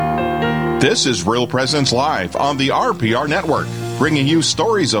This is Real Presence Live on the RPR Network, bringing you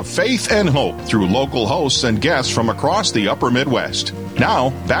stories of faith and hope through local hosts and guests from across the upper Midwest. Now,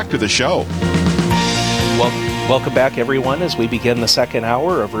 back to the show. Welcome back, everyone, as we begin the second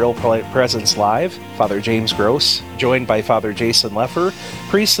hour of Real Presence Live. Father James Gross, joined by Father Jason Leffer,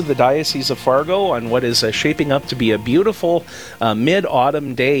 priest of the Diocese of Fargo, on what is shaping up to be a beautiful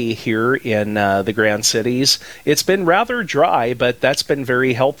mid-autumn day here in the Grand Cities. It's been rather dry, but that's been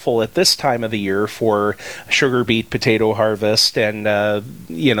very helpful at this time of the year for sugar beet potato harvest, and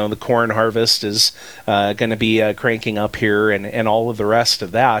the corn harvest is going to be cranking up here, and all of the rest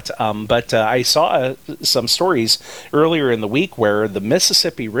of that. But I saw some stories earlier in the week where the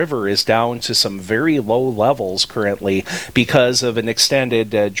Mississippi River is down to some very low levels currently because of an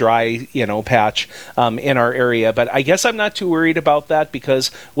extended dry patch in our area. But I guess I'm not too worried about that,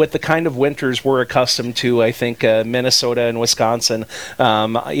 because with the kind of winters we're accustomed to, I think Minnesota and Wisconsin,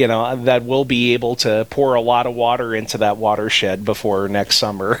 that we'll be able to pour a lot of water into that watershed before next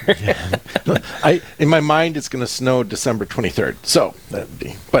summer. In my mind, it's going to snow December 23rd. So that'd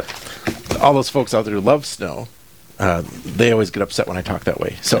be, but all those folks out there who love snow, they always get upset when I talk that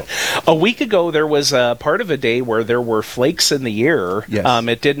way. So, a week ago, there was a part of a day where there were flakes in the air. Yes.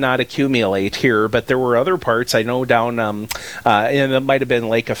 It did not accumulate here, but there were other parts. I know down, and it might have been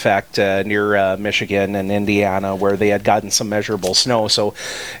lake effect near Michigan and Indiana, where they had gotten some measurable snow. So,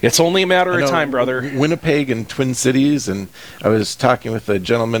 it's only a matter of time, brother. Winnipeg and Twin Cities, and I was talking with a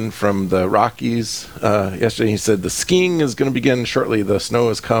gentleman from the Rockies yesterday. He said the skiing is going to begin shortly. The snow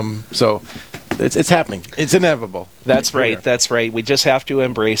has come. So, it's happening. It's inevitable. That's right. That's right. We just have to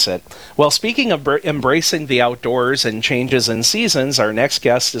embrace it. Well, speaking of embracing the outdoors and changes in seasons, our next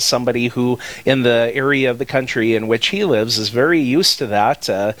guest is somebody who, in the area of the country in which he lives, is very used to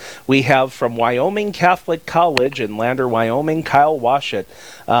that. We have from Wyoming Catholic College in Lander, Wyoming, Kyle Washut.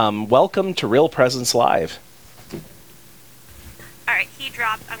 Welcome to Real Presence Live. All right, he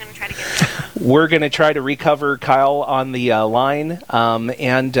dropped. I'm going to try to get him. We're going to try to recover Kyle on the line.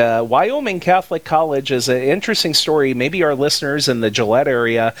 And Wyoming Catholic College is an interesting story. Maybe our listeners in the Gillette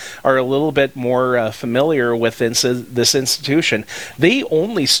area are a little bit more familiar with this institution. They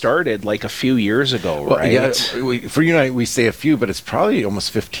only started like a few years ago, right? Yeah, for you and I, we say a few, but it's probably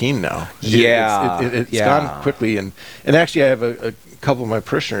almost 15 now. It's gone quickly. And actually, I have a couple of my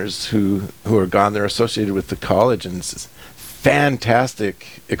parishioners who are gone. They're associated with the college, and it's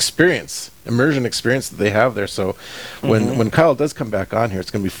fantastic immersion experience that they have there. So when Kyle does come back on here,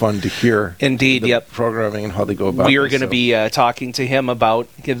 it's going to be fun to hear the programming and how they go about it. We are going to be talking to him about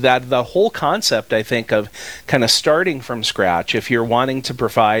the whole concept, I think, of kind of starting from scratch if you're wanting to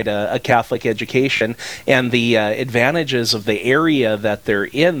provide a Catholic education, and the advantages of the area that they're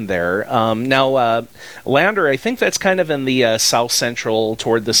in there. Now, Lander, I think that's kind of in the south central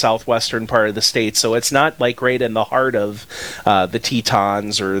toward the southwestern part of the state, so it's not like right in the heart of the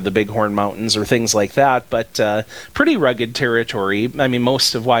Tetons or the Bighorn Mountains or things like that, but pretty rugged territory. I mean,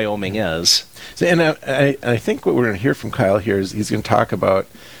 most of Wyoming is. So, and I think what we're going to hear from Kyle here is he's going to talk about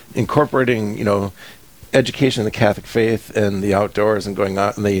incorporating, education in the Catholic faith and the outdoors and going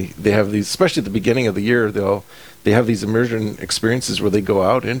out, and they have these, especially at the beginning of the year, they have these immersion experiences where they go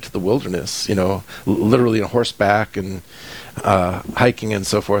out into the wilderness, literally on horseback and hiking and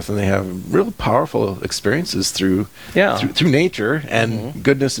so forth, and they have real powerful experiences through nature and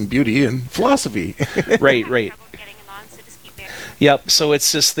goodness and beauty and philosophy. Right. Yep. So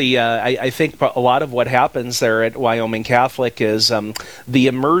it's just I think a lot of what happens there at Wyoming Catholic is the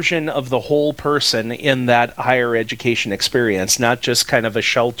immersion of the whole person in that higher education experience, not just kind of a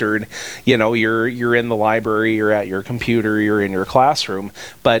sheltered, you're in the library, you're at your computer, you're in your classroom,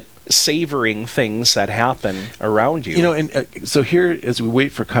 but savoring things that happen around you. And so here, as we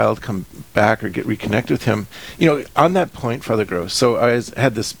wait for Kyle to come back or get reconnected with him, on that point, Father Gross, so I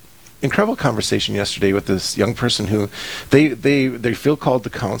had this incredible conversation yesterday with this young person who they feel called to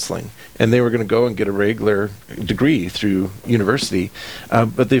counseling, and they were going to go and get a regular degree through university,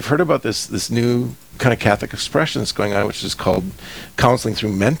 but they've heard about this new kind of Catholic expression that's going on, which is called counseling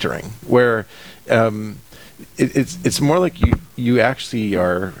through mentoring, where it's more like you actually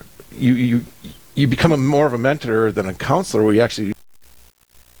are you become more of a mentor than a counselor, where you actually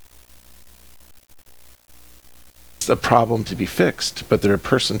a problem to be fixed, but they're a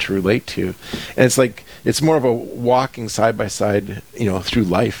person to relate to, and it's more of a walking side by side, through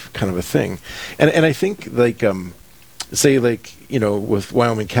life kind of a thing. And I think with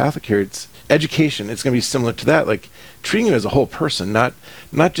Wyoming Catholic here, it's education. It's going to be similar to that, like treating you as a whole person, not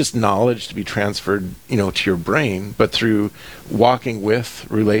just knowledge to be transferred, to your brain, but through walking with,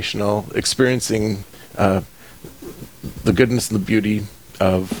 relational, experiencing the goodness and the beauty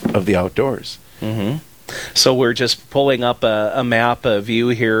of the outdoors. Mm-hmm. So we're just pulling up a map, a view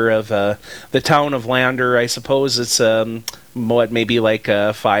here of the town of Lander. I suppose it's maybe like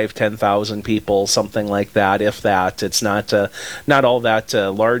 5,000-10,000 people, something like that. If that, it's not all that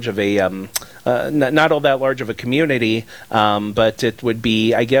large of a not all that large of a community, but it would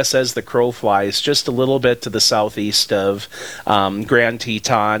be, I guess, as the crow flies, just a little bit to the southeast of Grand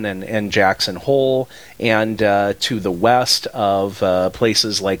Teton and Jackson Hole, and to the west of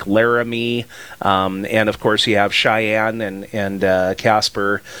places like Laramie, and of course you have Cheyenne and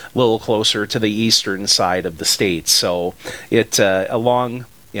Casper, a little closer to the eastern side of the state. So it's along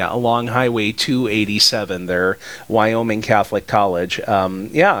Highway 287 there, Wyoming Catholic College.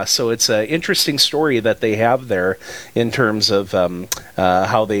 So it's an interesting story that they have there in terms of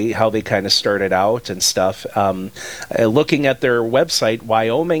how they kind of started out and stuff. Looking at their website,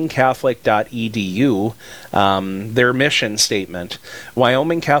 wyomingcatholic.edu, their mission statement: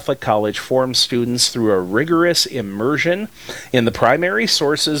 Wyoming Catholic College forms students through a rigorous immersion in the primary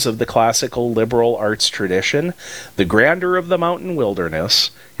sources of the classical liberal arts tradition, the grandeur of the mountain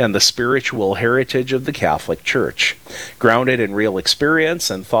wilderness, and the spiritual heritage of the Catholic Church. Grounded in real experience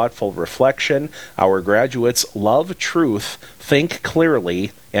and thoughtful reflection, our graduates love truth, think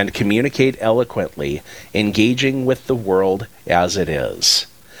clearly, and communicate eloquently, engaging with the world as it is.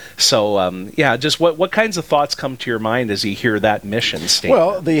 So, just what kinds of thoughts come to your mind as you hear that mission statement?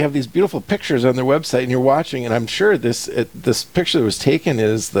 Well, they have these beautiful pictures on their website, and you're watching, and I'm sure this picture that was taken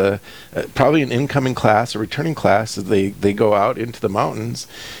is probably an incoming class, a returning class, as they go out into the mountains,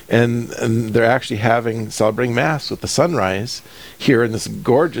 and they're actually celebrating Mass with the sunrise here in this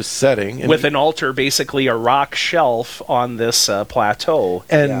gorgeous setting. With an altar, basically a rock shelf on this plateau.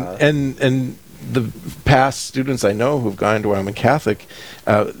 And the past students I know who've gone to Wyoming Catholic,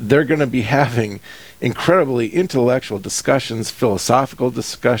 they're going to be having incredibly intellectual discussions, philosophical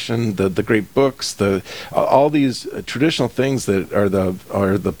discussion, the great books, all these traditional things that are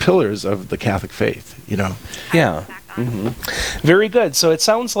the pillars of the Catholic faith. Yeah. Mm-hmm. Very good. So it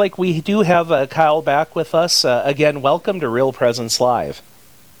sounds like we do have Kyle back with us. Again, welcome to Real Presence Live.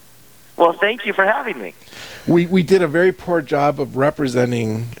 Well, thank you for having me. We did a very poor job of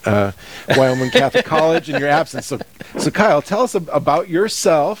representing Wyoming Catholic College in your absence. So Kyle, tell us about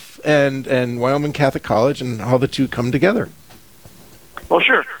yourself and Wyoming Catholic College and how the two come together. Well,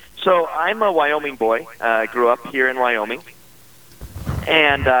 sure. So I'm a Wyoming boy. I grew up here in Wyoming,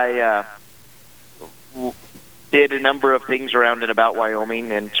 and I did a number of things around and about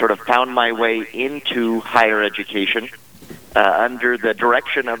Wyoming and sort of found my way into higher education under the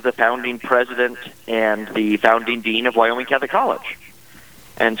direction of the founding president and the founding dean of Wyoming Catholic College.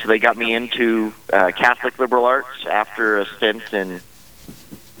 And so they got me into Catholic liberal arts after a stint in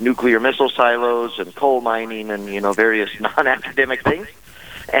nuclear missile silos and coal mining and, various non-academic things.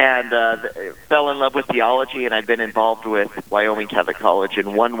 And fell in love with theology, and I've been involved with Wyoming Catholic College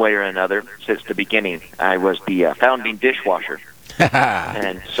in one way or another since the beginning. I was the founding dishwasher.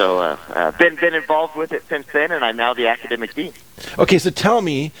 And so been involved with it since then, and I'm now the academic dean. Okay, so tell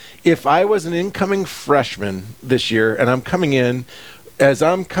me, if I was an incoming freshman this year and I'm coming in,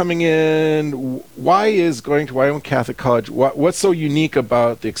 why is going to Wyoming Catholic College, what's so unique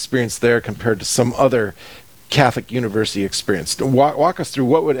about the experience there compared to some other Catholic university experience? Walk us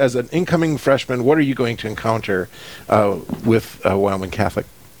through, as an incoming freshman, what are you going to encounter with Wyoming Catholic?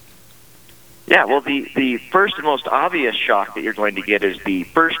 Yeah, well, the first and most obvious shock that you're going to get is the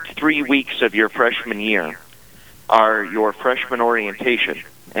first 3 weeks of your freshman year are your freshman orientation,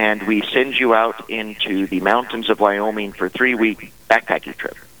 and we send you out into the mountains of Wyoming for a 3-week backpacking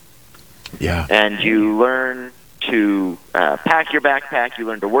trip. Yeah. And you learn to pack your backpack, you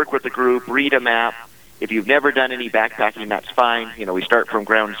learn to work with the group, read a map. If you've never done any backpacking, that's fine. We start from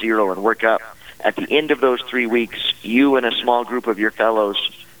ground zero and work up. At the end of those 3 weeks, you and a small group of your fellows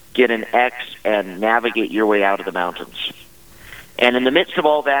get an X and navigate your way out of the mountains. And in the midst of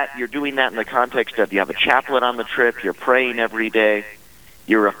all that, you're doing that in the context of you have a chaplain on the trip, you're praying every day,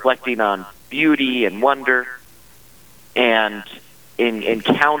 you're reflecting on beauty and wonder, and in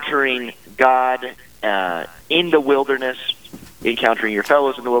encountering God in the wilderness, encountering your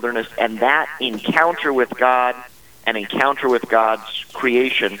fellows in the wilderness, and that encounter with God and encounter with God's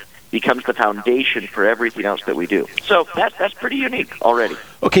creation becomes the foundation for everything else that we do. So that's pretty unique already.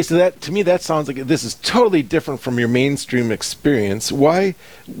 Okay, so to me that sounds like this is totally different from your mainstream experience.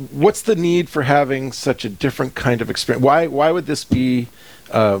 What's the need for having such a different kind of experience? Why would this be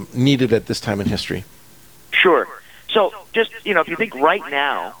needed at this time in history? Sure. So just, if you think right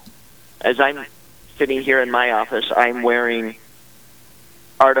now, as I'm sitting here in my office, I'm wearing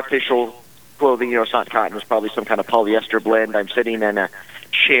artificial clothing. It's not cotton. It's probably some kind of polyester blend. I'm sitting in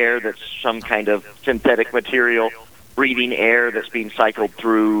chair that's some kind of synthetic material, breathing air that's being cycled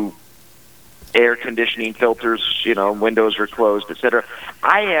through air conditioning filters, windows are closed, etc.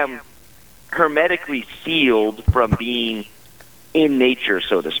 I am hermetically sealed from being in nature,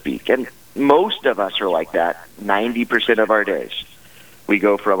 so to speak. And most of us are like that 90% of our days. We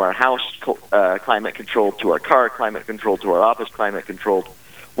go from our house climate controlled to our car climate controlled to our office climate controlled.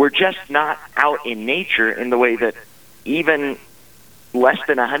 We're just not out in nature in the way that even less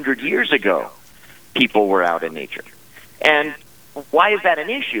than 100 years ago people were out in nature. And why is that an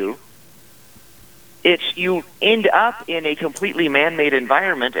issue? It's you end up in a completely man-made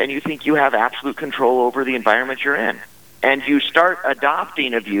environment and you think you have absolute control over the environment you're in. And you start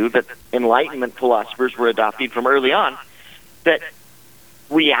adopting a view that Enlightenment philosophers were adopting from early on, that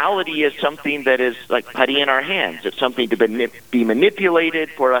reality is something that is like putty in our hands. It's something to be manipulated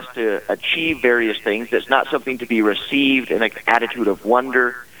for us to achieve various things. It's not something to be received in an attitude of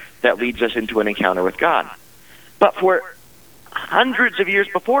wonder that leads us into an encounter with God. But for hundreds of years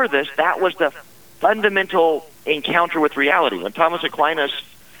before this, that was the fundamental encounter with reality. When Thomas Aquinas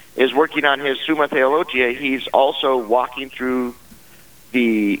is working on his Summa Theologiae, he's also walking through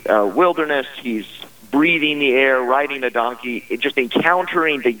the wilderness, he's breathing the air, riding a donkey, just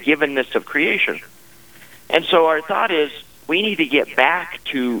encountering the givenness of creation. And so our thought is we need to get back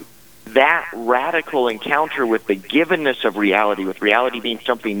to that radical encounter with the givenness of reality, with reality being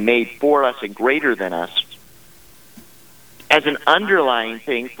something made for us and greater than us, as an underlying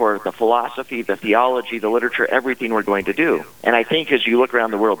thing for the philosophy, the theology, the literature, everything we're going to do. And I think as you look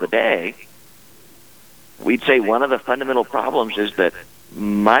around the world today, we'd say one of the fundamental problems is that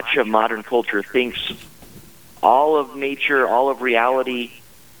much of modern culture thinks all of nature, all of reality,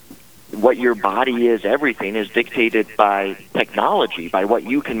 what your body is, everything is dictated by technology, by what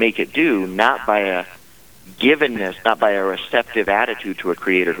you can make it do, not by a givenness, not by a receptive attitude to a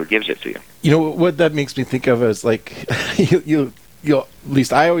creator who gives it to you. You know what that makes me think of is like you'll at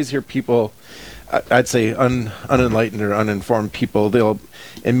least I always hear people, I'd say unenlightened or uninformed people,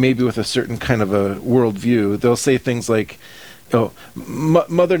 and maybe with a certain kind of a worldview, they'll say things like,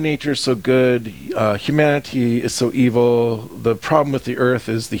 Mother Nature is so good, humanity is so evil, the problem with the earth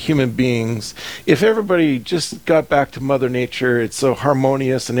is the human beings. If everybody just got back to Mother Nature, it's so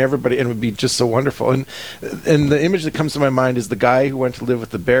harmonious and it would be just so wonderful. And the image that comes to my mind is the guy who went to live with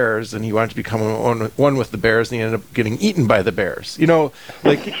the bears and he wanted to become one with the bears and he ended up getting eaten by the bears.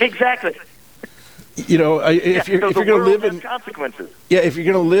 Exactly. If you're going to live in consequences. Yeah, if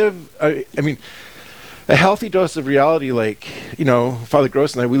you're going to live, a healthy dose of reality, Father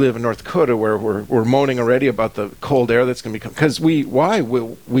Gross and I, we live in North Dakota where we're moaning already about the cold air that's going to become, because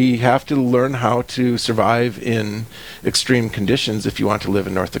we have to learn how to survive in extreme conditions if you want to live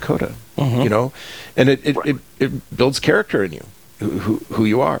in North Dakota, and it builds character in you, who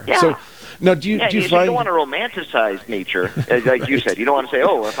you are. Yeah. So now, do you find you don't want to romanticize nature, like you said. You don't want to say,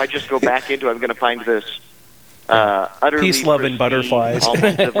 if I just go back into it, I'm going to find this utterly peace, love, and butterflies,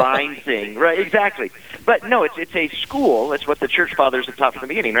 almost divine thing, right? Exactly. But no, it's a school. It's what the church fathers have taught from the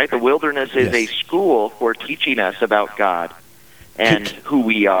beginning, right? The wilderness is a school for teaching us about God and who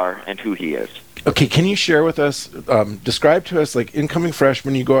we are and who He is. Okay, can you share with us, describe to us, like incoming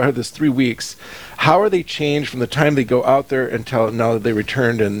freshmen, you go out this 3 weeks, how are they changed from the time they go out there until now that they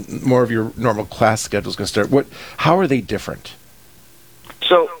returned and more of your normal class schedule is going to start? How are they different?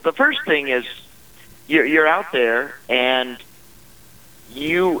 So the first thing is you're out there and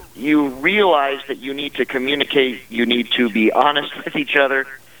you realize that you need to communicate, you need to be honest with each other.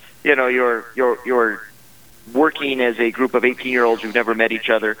 You're working as a group of 18-year-olds who've never met each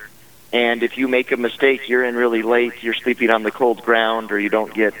other, and if you make a mistake, you're in really late, you're sleeping on the cold ground, or you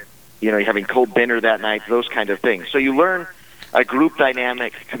don't get, you're having cold dinner that night, those kind of things. So you learn a group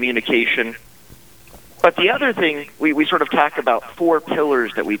dynamic, communication. But the other thing, we sort of talk about 4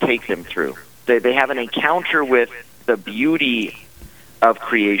 pillars that we take them through. They have an encounter with the beauty of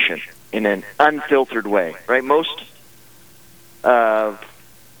creation in an unfiltered way, right? Most of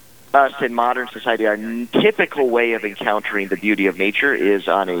us in modern society, our typical way of encountering the beauty of nature is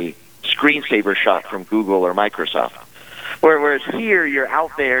on a screensaver shot from Google or Microsoft. Whereas here, you're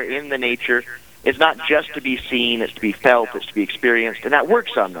out there in the nature. It's not just to be seen, it's to be felt, it's to be experienced, and that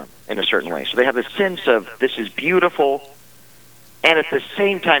works on them in a certain way. So they have a sense of this is beautiful, and at the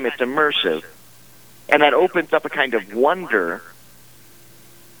same time it's immersive, and that opens up a kind of wonder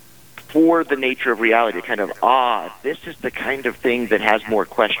for the nature of reality, a kind of awe. This is the kind of thing that has more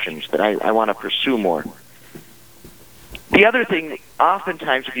questions, that I want to pursue more. The other thing,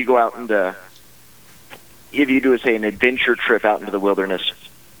 oftentimes if you go out if you do, say, an adventure trip out into the wilderness,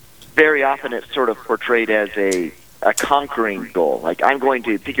 very often it's sort of portrayed as a a conquering goal. Like, I'm going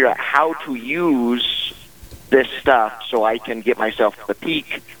to figure out how to use this stuff so I can get myself to the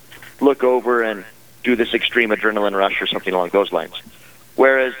peak, look over and do this extreme adrenaline rush or something along those lines.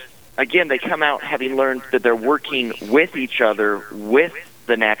 Whereas, again, they come out having learned that they're working with each other, with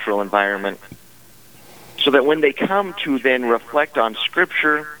the natural environment, so that when they come to then reflect on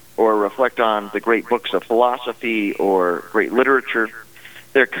Scripture or reflect on the great books of philosophy or great literature,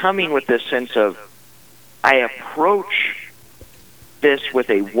 they're coming with this sense of, I approach this with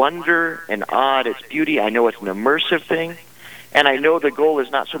a wonder and awe at its beauty. I know it's an immersive thing, and I know the goal is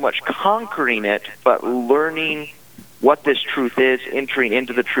not so much conquering it, but learning what this truth is, entering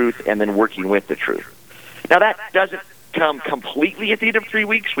into the truth, and then working with the truth. Now, that doesn't come completely at the end of 3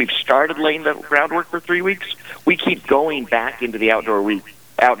 weeks. We've started laying the groundwork for 3 weeks. We keep going back into the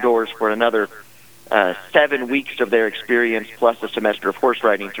outdoors for another 7 weeks of their experience, plus a semester of horse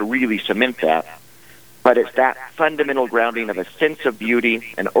riding to really cement that. But it's that fundamental grounding of a sense of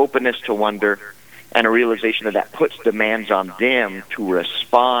beauty, an openness to wonder, and a realization that that puts demands on them to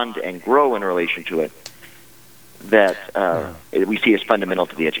respond and grow in relation to it that we see as fundamental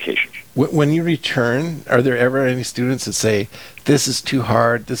to the education. When you return, are there ever any students that say, this is too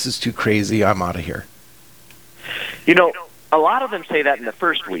hard, this is too crazy, I'm out of here? You know, a lot of them say that in the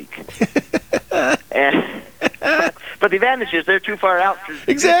first week. And, but the advantage is they're too far out to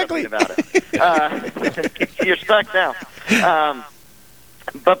do something about it. You're stuck now.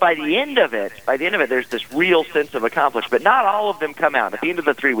 But by the end of it, there's this real sense of accomplishment. But not all of them come out. At the end of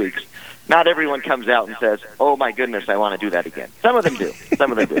the 3 weeks, not everyone comes out and says, oh, my goodness, I want to do that again. Some of them do.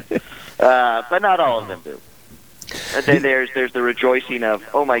 But not all of them do. And then there's the rejoicing of,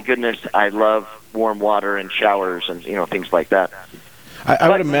 oh, my goodness, I love warm water and showers and, things like that. I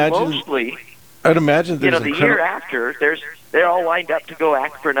would imagine... Mostly... I'd imagine there's the year after, they're all lined up to go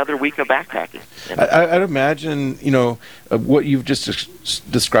act for another week of backpacking. I'd imagine, what you've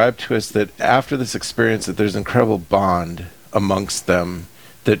just described to us, that after this experience, that there's incredible bond amongst them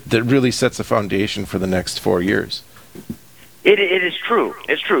that really sets a foundation for the next 4 years. It is true.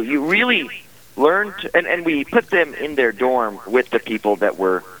 It's true. You really learn, and we put them in their dorm with the people that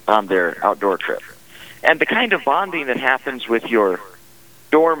were on their outdoor trip. And the kind of bonding that happens with your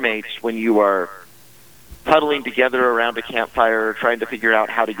dorm mates when you are huddling together around a campfire trying to figure out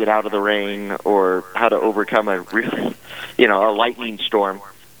how to get out of the rain or how to overcome a lightning storm,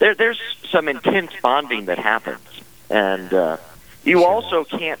 there's some intense bonding that happens. And you also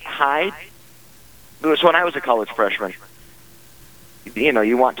can't hide. So when I was a college freshman,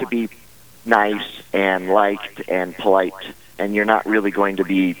 you want to be nice and liked and polite, and you're not really going to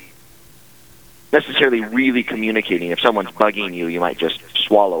be necessarily really communicating. If someone's bugging you, you might just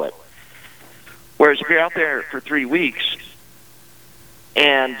swallow it. Whereas if you're out there for 3 weeks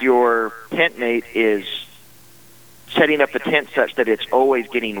and your tent mate is setting up the tent such that it's always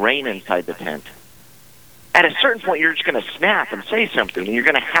getting rain inside the tent, at a certain point you're just going to snap and say something, and you're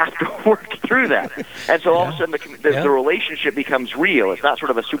going to have to work through that. And so all of a sudden the relationship becomes real. It's not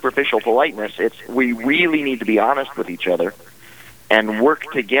sort of a superficial politeness. We really need to be honest with each other and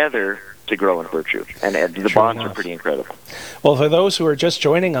work together to grow in virtue. And the bonds are pretty incredible. Well, for those who are just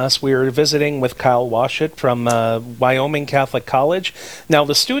joining us, we are visiting with Kyle Washut from Wyoming Catholic College. Now,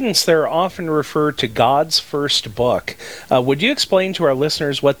 the students there often refer to God's first book. Would you explain to our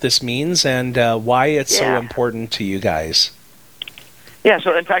listeners what this means and why it's so important to you guys? Yeah,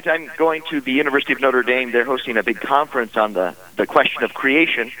 so in fact, I'm going to the University of Notre Dame. They're hosting a big conference on the question of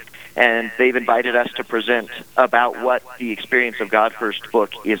creation, and they've invited us to present about what the experience of God's first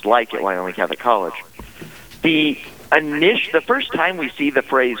book is like at Wyoming Catholic College. The first time we see the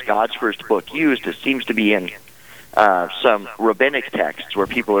phrase God's first book used, it seems to be in some rabbinic texts where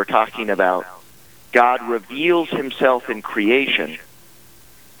people are talking about God reveals himself in creation,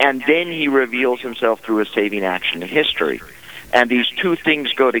 and then he reveals himself through a saving action in history. And these two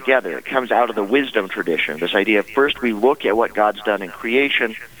things go together. It comes out of the wisdom tradition, this idea of first we look at what God's done in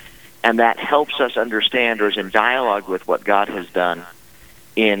creation, and that helps us understand or is in dialogue with what God has done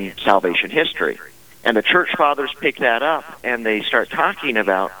in salvation history. And the church fathers pick that up, and they start talking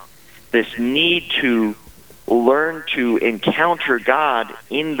about this need to learn to encounter God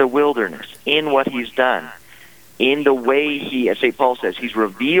in the wilderness, in what he's done, in the way he, as St. Paul says, he's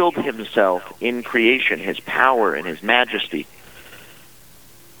revealed himself in creation, his power and his majesty.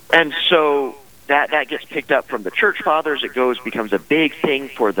 And so that gets picked up from the church fathers. It becomes a big thing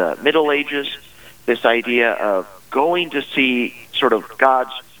for the Middle Ages, this idea of going to see sort of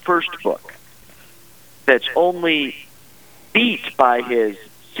God's first book that's only beat by his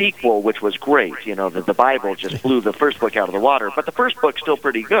sequel, which was great. The Bible just blew the first book out of the water, but the first book's still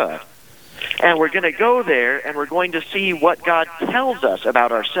pretty good. And we're going to go there, and we're going to see what God tells us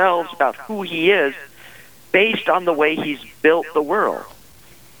about ourselves, about who He is, based on the way He's built the world.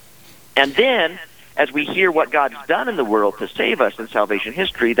 And then, as we hear what God's done in the world to save us in salvation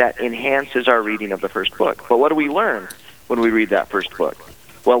history, that enhances our reading of the first book. But what do we learn when we read that first book?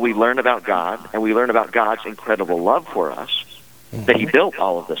 Well, we learn about God, and we learn about God's incredible love for us, that He built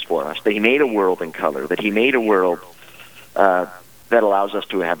all of this for us, that He made a world in color, that He made a world that allows us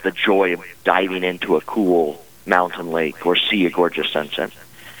to have the joy of diving into a cool mountain lake or see a gorgeous sunset.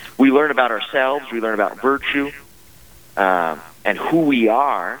 We learn about ourselves, we learn about virtue, and who we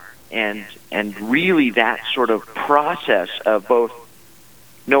are, and really that sort of process of both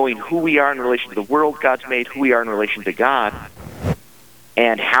knowing who we are in relation to the world God's made, who we are in relation to God,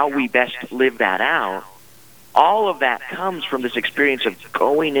 and how we best live that out. All of that comes from this experience of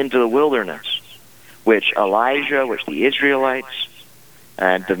going into the wilderness, which Elijah, which the Israelites,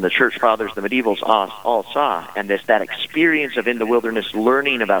 and then the church fathers, the medievals, all saw. And that experience of in the wilderness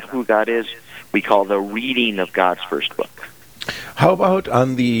learning about who God is, we call the reading of God's first book. How about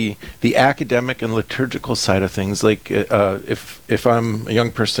on the academic and liturgical side of things? Like, if I'm a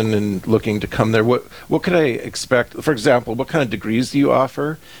young person and looking to come there, what could I expect? For example, what kind of degrees do you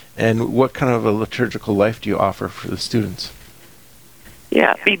offer, and what kind of a liturgical life do you offer for the students?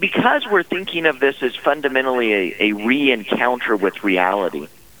 Yeah, because we're thinking of this as fundamentally a re-encounter with reality,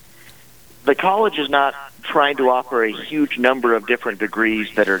 the college is not trying to offer a huge number of different degrees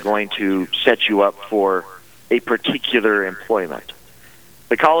that are going to set you up for a particular employment.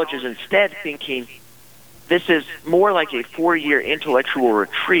 The college is instead thinking this is more like a 4-year intellectual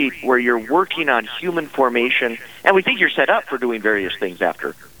retreat where you're working on human formation, and we think you're set up for doing various things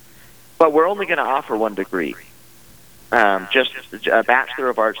after. But we're only going to offer one degree. Just a Bachelor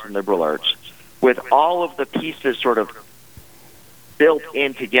of Arts in Liberal Arts, with all of the pieces sort of built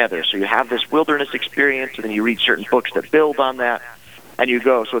in together. So you have this wilderness experience, and then you read certain books that build on that, and you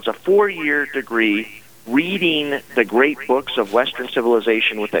go. So it's a 4-year degree, reading the great books of Western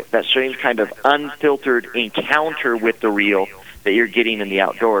civilization with that same kind of unfiltered encounter with the real that you're getting in the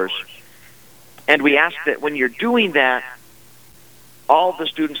outdoors. And we ask that when you're doing that, all of the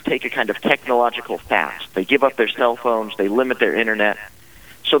students take a kind of technological fast. They give up their cell phones, they limit their internet,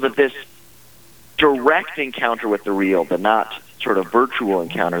 so that this direct encounter with the real, the not sort of virtual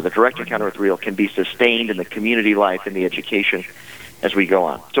encounter, the direct encounter with the real, can be sustained in the community life and the education as we go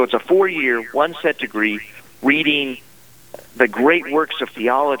on. So it's a 4-year, one-set degree, reading the great works of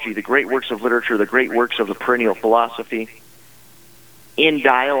theology, the great works of literature, the great works of the perennial philosophy, in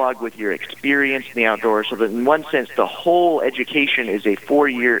dialogue with your experience in the outdoors, so that in one sense the whole education is a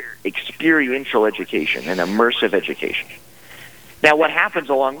 4-year experiential education, an immersive education. Now what happens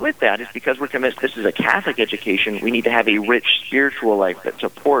along with that is, because we're convinced this is a Catholic education, we need to have a rich spiritual life that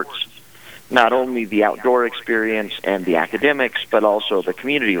supports not only the outdoor experience and the academics, but also the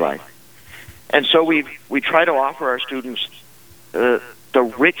community life. And so we try to offer our students the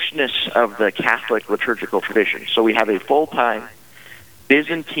richness of the Catholic liturgical tradition. So we have a full-time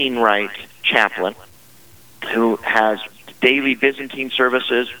Byzantine Rite chaplain who has daily Byzantine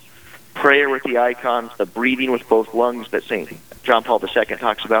services, prayer with the icons, the breathing with both lungs that St. John Paul II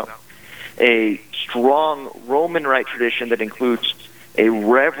talks about, a strong Roman Rite tradition that includes a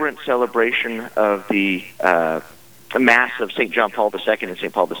reverent celebration of the Mass of St. John Paul II and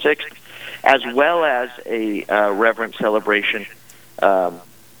St. Paul VI, as well as a reverent celebration of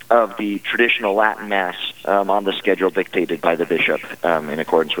the traditional Latin Mass on the schedule dictated by the bishop in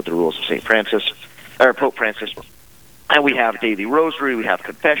accordance with the rules of St. Francis, or Pope Francis. And we have daily rosary, we have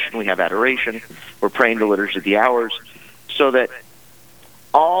confession, we have adoration, we're praying the Liturgy of the Hours, so that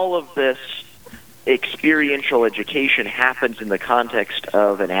all of this experiential education happens in the context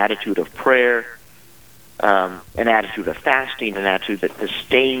of an attitude of prayer, an attitude of fasting, an attitude that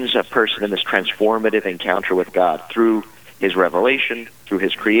sustains a person in this transformative encounter with God through His revelation, through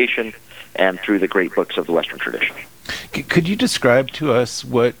His creation, and through the great books of the Western tradition. Could you describe to us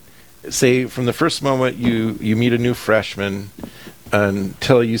what, say, from the first moment you meet a new freshman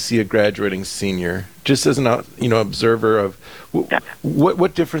until you see a graduating senior, just as an observer of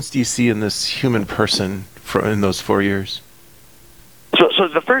what difference do you see in this human person in those 4 years? So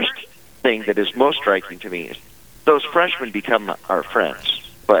the first thing that is most striking to me is those freshmen become our friends.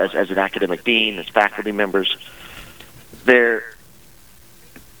 But as an academic dean, as faculty members, we're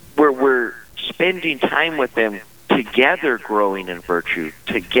spending time with them together, growing in virtue,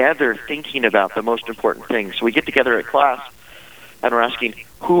 together thinking about the most important things. So we get together at class and we're asking,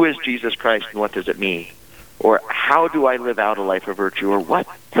 who is Jesus Christ and what does it mean? Or how do I live out a life of virtue? Or what's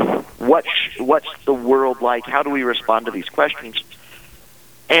the world like? How do we respond to these questions?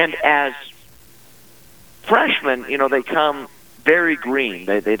 And as freshmen, they come very green.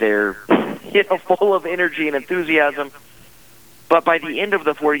 They're full of energy and enthusiasm. But by the end of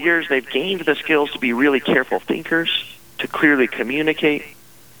the 4 years, they've gained the skills to be really careful thinkers, to clearly communicate,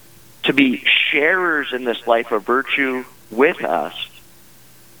 to be sharers in this life of virtue with us.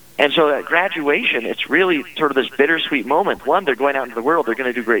 And so at graduation, it's really sort of this bittersweet moment. One, they're going out into the world, they're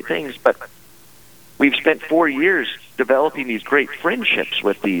going to do great things, but we've spent 4 years developing these great friendships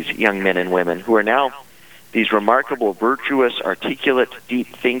with these young men and women who are now these remarkable, virtuous, articulate,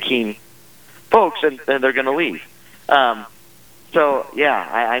 deep-thinking folks, and they're going to leave. So,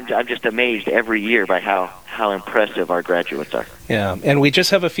 yeah, I'm just amazed every year by how impressive our graduates are. Yeah, and we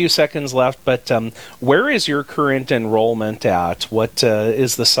just have a few seconds left, but where is your current enrollment at? What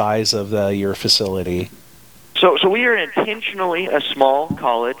is the size of your facility? So we are intentionally a small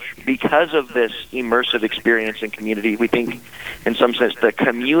college because of this immersive experience and community. We think, in some sense, the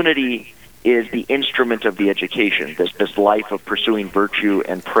community is the instrument of the education, this life of pursuing virtue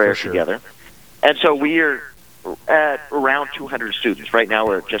and prayer together. And so we are at around 200 students. Right now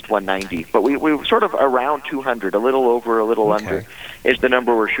we're at just 190, but we sort of around 200, a little over, a little under, is the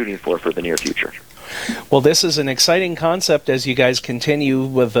number we're shooting for the near future. Well, this is an exciting concept as you guys continue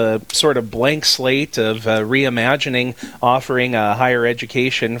with a sort of blank slate of reimagining, offering a higher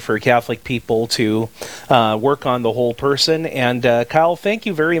education for Catholic people to work on the whole person. And Kyle, thank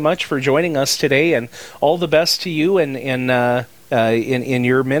you very much for joining us today, and all the best to you in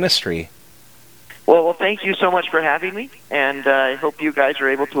your ministry. Well, thank you so much for having me, and I hope you guys are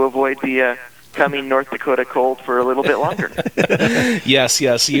able to avoid the coming North Dakota cold for a little bit longer. Yes,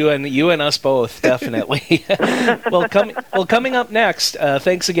 you and us both, definitely. Well, coming up next,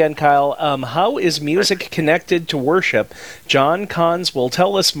 thanks again, Kyle. How is music connected to worship? John Kahns will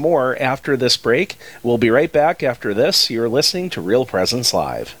tell us more after this break. We'll be right back after this. You're listening to Real Presence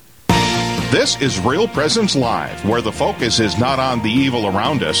Live. This is Real Presence Live, where the focus is not on the evil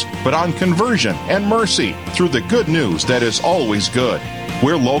around us, but on conversion and mercy through the good news that is always good.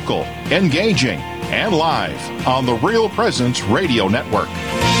 We're local, engaging, and live on the Real Presence Radio Network.